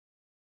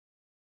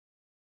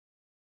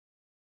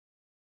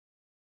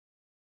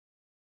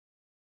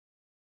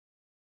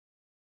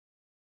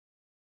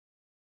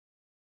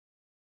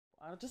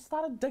I just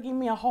started digging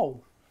me a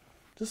hole.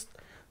 Just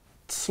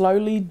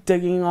slowly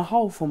digging a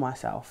hole for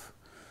myself.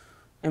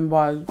 And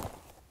by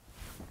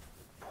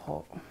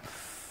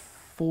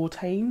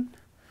 14,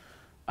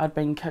 I'd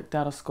been kicked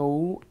out of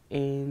school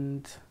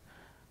and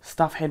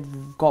stuff had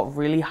got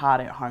really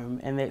hard at home,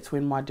 and that's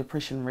when my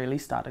depression really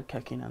started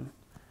kicking in.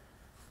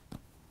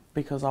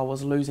 Because I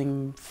was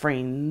losing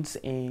friends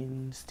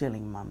and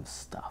stealing mum's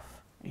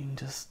stuff and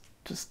just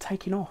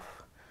taking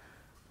off.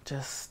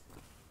 Just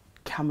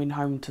coming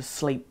home to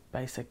sleep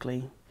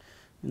basically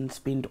and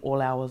spend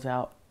all hours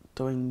out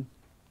doing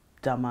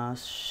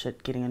dumbass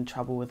shit, getting in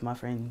trouble with my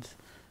friends,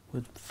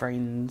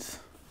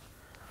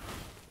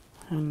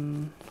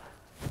 and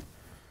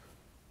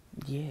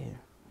yeah,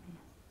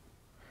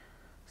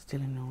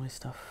 stealing all this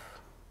stuff,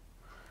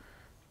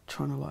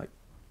 trying to like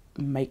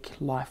make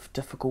life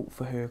difficult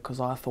for her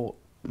because I thought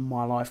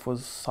my life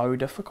was so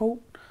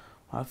difficult.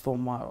 I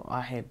thought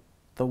I had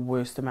the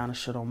worst amount of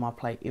shit on my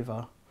plate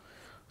ever,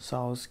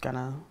 so I was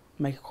gonna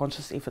make a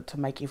conscious effort to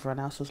make everyone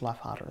else's life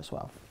harder as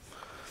well,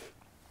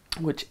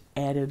 which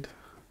added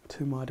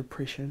to my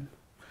depression.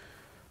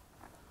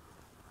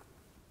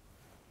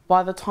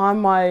 By the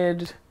time I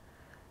had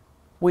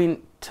went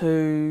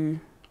to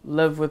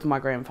live with my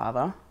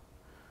grandfather,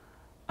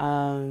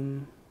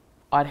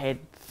 I'd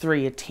had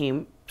 3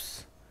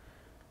 attempts.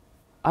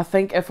 I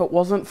think if it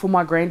wasn't for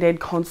my granddad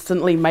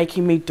constantly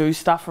making me do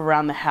stuff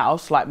around the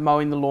house, like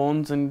mowing the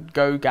lawns and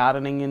go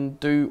gardening and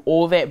do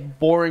all that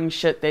boring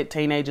shit that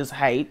teenagers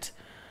hate,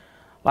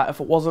 like if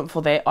it wasn't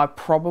for that, I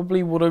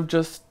probably would have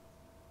just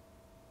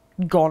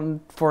gone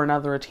for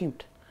another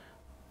attempt.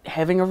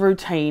 Having a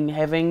routine,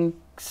 having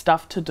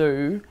stuff to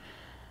do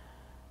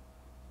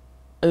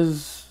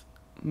is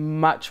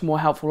much more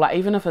helpful. Like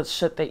even if it's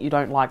shit that you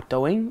don't like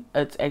doing,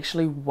 it's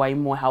actually way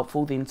more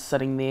helpful than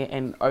sitting there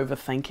and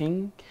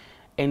overthinking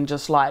and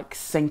just like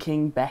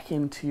sinking back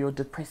into your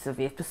depressive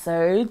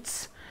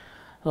episodes.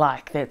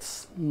 Like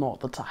that's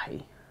not the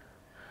tahi.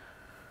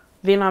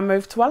 Then I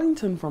moved to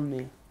Wellington from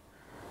there,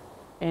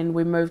 and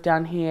we moved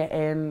down here,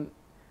 and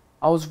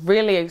I was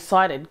really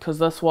excited because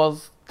this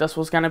was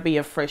going to be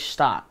a fresh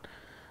start.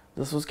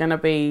 This was going to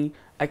be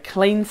a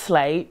clean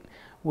slate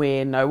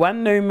where no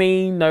one knew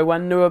me, no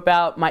one knew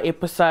about my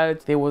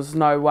episodes. There was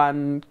no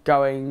one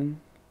going,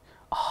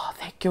 oh,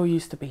 that girl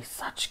used to be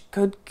such a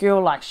good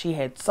girl, like she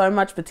had so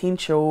much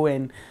potential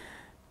and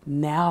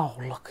now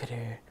look at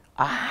her.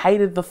 I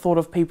hated the thought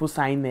of people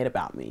saying that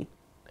about me.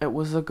 It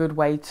was a good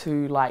way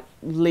to like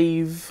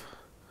leave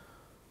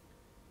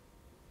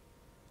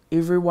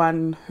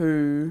everyone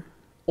who,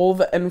 all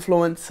the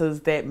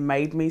influences that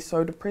made me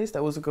so depressed,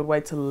 it was a good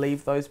way to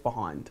leave those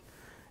behind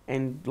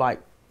and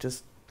like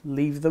just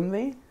leave them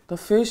there. The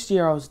first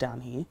year I was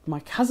down here,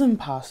 my cousin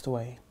passed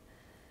away,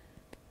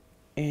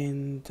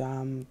 and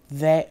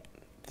that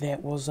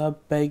was a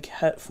big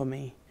hit for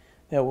me.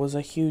 That was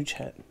a huge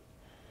hit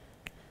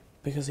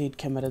because he'd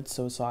committed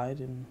suicide,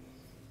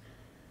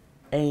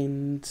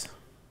 and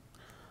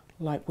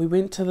like we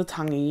went to the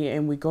tangi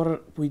and we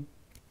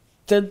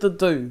did the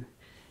do,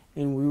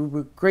 and we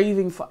were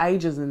grieving for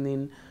ages, and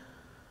then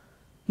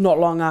not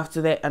long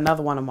after that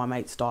another one of my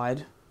mates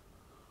died,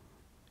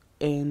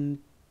 and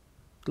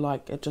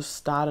like it just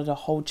started a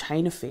whole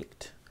chain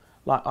effect.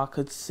 Like I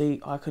could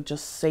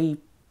just see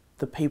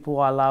the people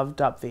I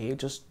loved up there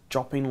just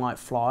dropping like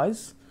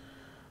flies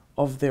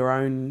of their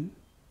own,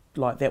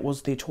 like that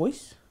was their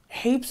choice.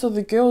 Heaps of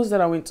the girls that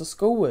I went to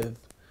school with,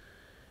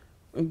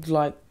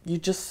 like you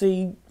just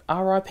see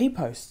RIP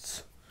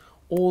posts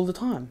all the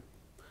time.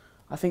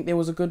 I think there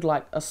was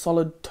a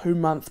solid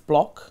 2-month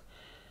block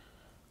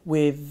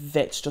where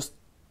that's just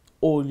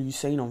all you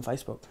seen on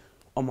Facebook,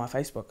 on my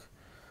Facebook,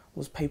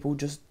 was people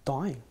just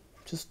dying.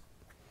 Just,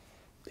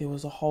 there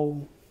was a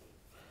whole,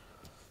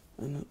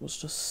 and it was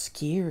just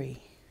scary.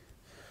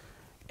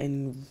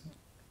 And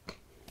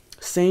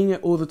seeing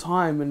it all the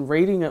time and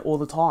reading it all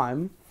the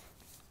time,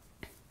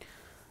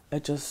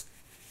 it just,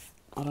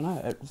 I don't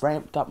know, it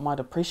ramped up my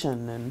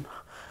depression, and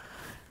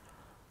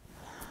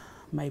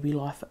maybe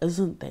life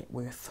isn't that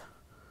worth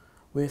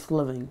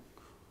living.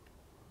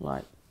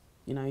 Like,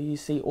 you know, you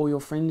see all your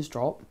friends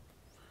drop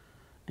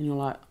and you're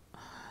like,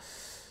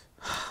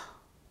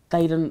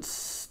 they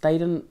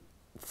didn't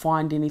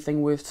find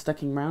anything worth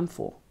sticking around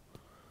for.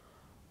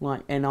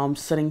 Like, and I'm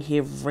sitting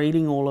here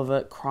reading all of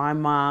it,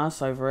 crying my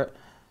ass over it.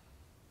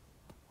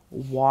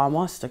 Why am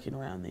I sticking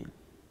around then?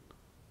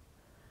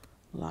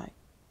 Like,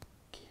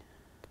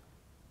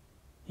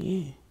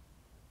 yeah.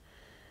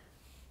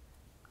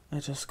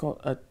 It just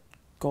got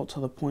to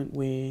the point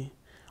where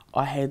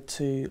I had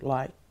to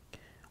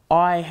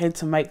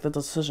make the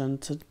decision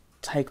to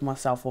take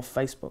myself off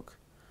Facebook.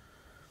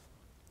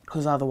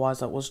 Because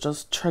otherwise it was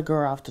just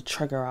trigger after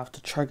trigger after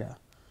trigger.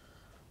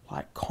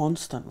 Like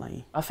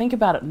constantly. I think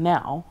about it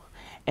now,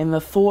 and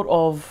the thought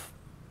of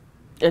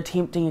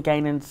attempting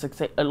again and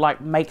success, it like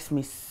makes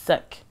me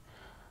sick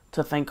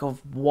to think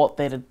of what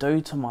that'd do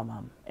to my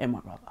mum and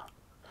my brother.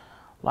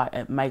 Like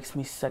it makes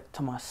me sick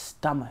to my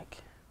stomach.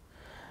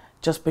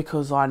 Just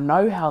because I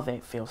know how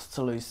that feels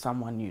to lose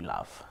someone you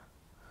love.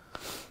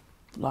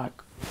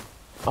 Like,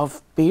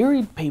 I've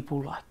buried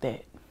people like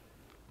that.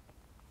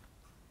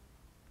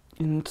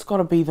 And it's got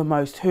to be the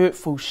most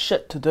hurtful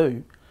shit to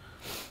do.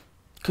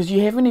 Because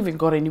you haven't even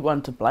got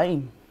anyone to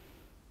blame.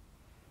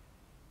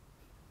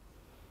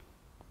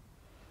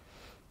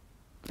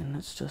 And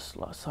it's just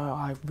like, so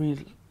I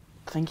really,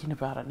 thinking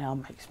about it now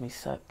makes me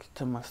sick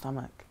to my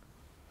stomach.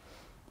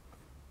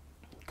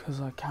 Because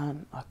I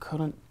couldn't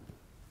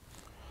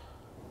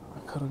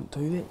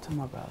do that to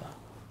my brother.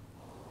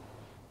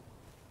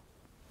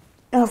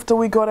 After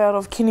we got out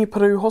of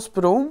Kiniparu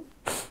Hospital,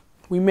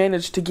 we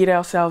managed to get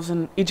ourselves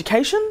an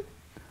education.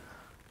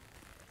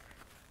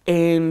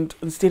 And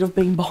instead of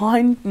being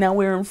behind, now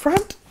we're in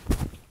front.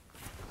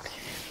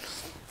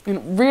 And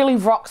it really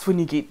rocks when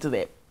you get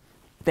to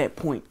that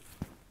point.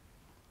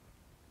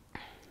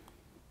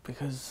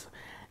 Because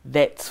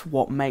that's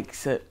what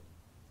makes it,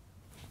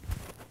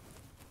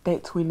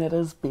 that's when it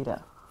is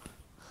better.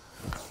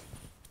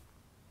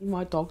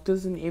 My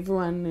doctors and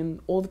everyone and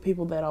all the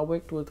people that I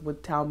worked with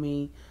would tell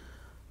me,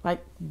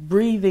 like,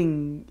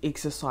 breathing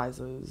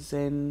exercises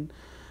and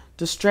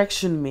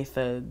distraction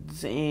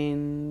methods,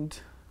 and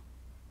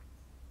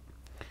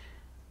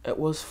it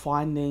was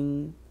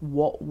finding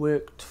what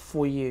worked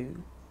for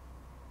you.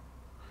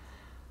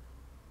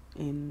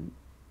 And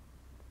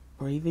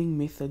breathing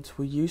methods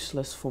were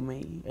useless for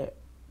me at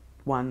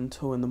 1,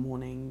 2 in the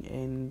morning,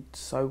 and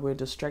so were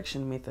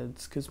distraction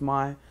methods, because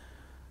my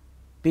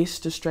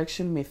best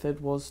distraction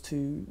method was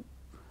to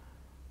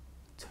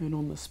turn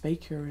on the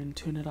speaker and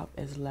turn it up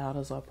as loud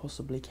as I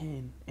possibly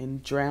can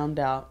and drown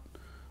out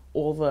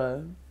all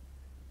the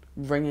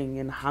ringing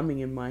and humming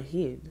in my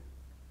head.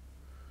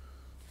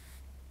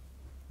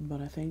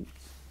 But I think,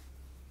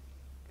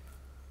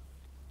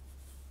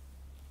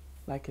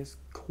 like, as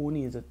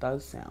corny as it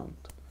does sound,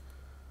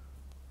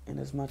 and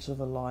as much of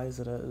a lie as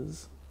it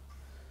is,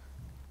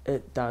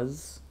 it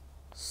does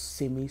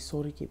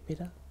sort of get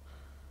better.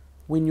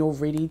 When you're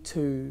ready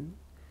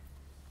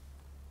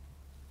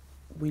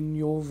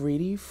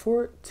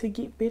for it to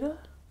get better,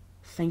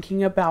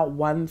 thinking about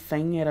one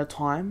thing at a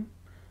time,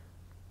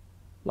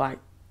 like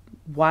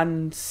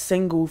one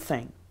single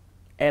thing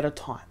at a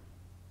time,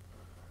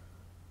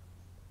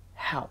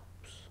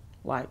 helps.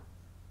 Like,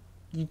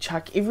 you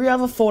chuck every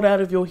other thought out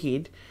of your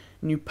head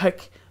and you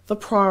pick the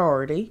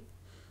priority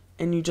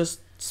and you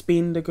just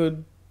spend a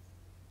good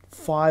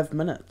 5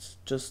 minutes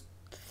just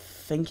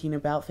thinking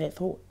about that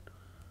thought.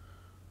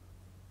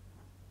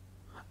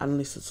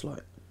 Unless it's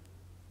like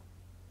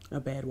a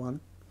bad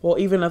one. Or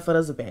even if it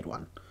is a bad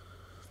one.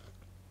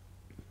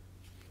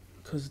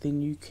 Because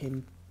then you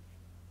can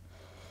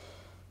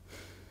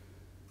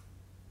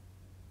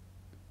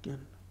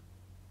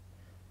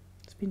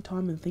spend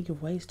time and think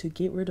of ways to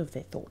get rid of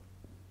that thought.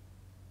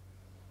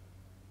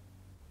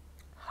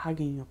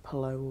 Hugging a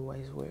pillow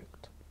always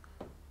worked.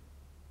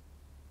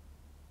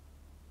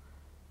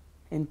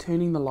 And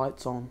turning the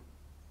lights on.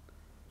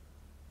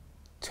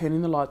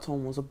 Turning the lights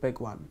on was a big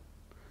one.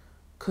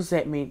 Because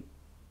that meant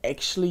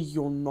actually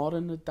you're not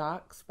in a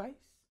dark space.